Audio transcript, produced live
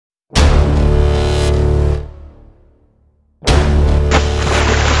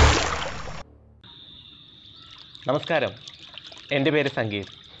നമസ്കാരം, എൻ്റെ പേര് സംഗീത്.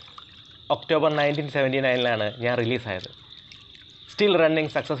 ഒക്ടോബർ 1979 ഞാൻ റിലീസായത്. Still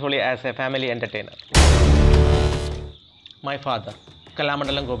running successfully as A family entertainer. My father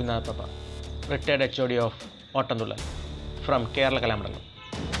Kalamandalam Gopinatha papa, retired HOD of Ottamthullal from Kerala Kalamandalam.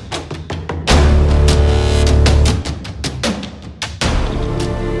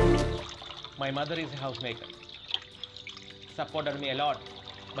 My mother is a housemaker. Supported me a lot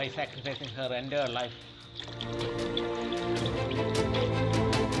by sacrificing her entire life.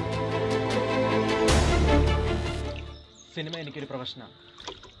 Cinema എനിക്കൊരു പ്രൊഫഷനാണ്.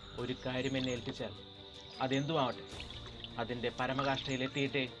 ഒരു കാര്യം എന്നെ ഏൽപ്പിച്ചാൽ അതെന്തുമാവട്ടെ, അതിൻ്റെ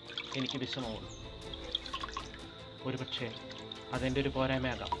പരമകാഷ്ഠയിലെത്തിയിട്ടേ എനിക്ക് വിശ്രമമുള്ളൂ. ഒരുപക്ഷെ അതെൻ്റെ ഒരു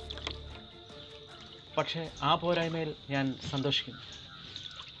പോരായ്മയാകാം. പക്ഷേ ആ പോരായ്മയിൽ ഞാൻ സന്തോഷിക്കുന്നു.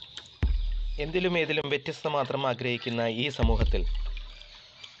 എന്തിലും ഏതിലും വ്യത്യസ്തം മാത്രം ആഗ്രഹിക്കുന്ന ഈ സമൂഹത്തിൽ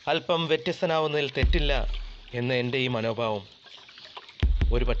അല്പം വ്യത്യസ്തനാവുന്നതിൽ തെറ്റില്ല എന്ന എൻ്റെ ഈ മനോഭാവം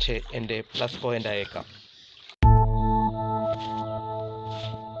ഒരുപക്ഷെ എൻ്റെ പ്ലസ് പോയിൻ്റ് ആയേക്കാം.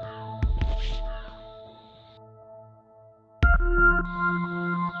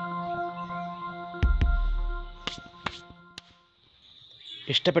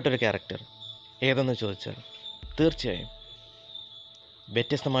 ഇഷ്ടപ്പെട്ടൊരു ക്യാരക്ടർ ഏതെന്ന് ചോദിച്ചാൽ തീർച്ചയായും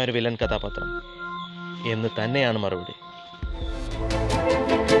വ്യത്യസ്തമായൊരു വില്ലൻ കഥാപാത്രം എന്ന് തന്നെയാണ് മറുപടി.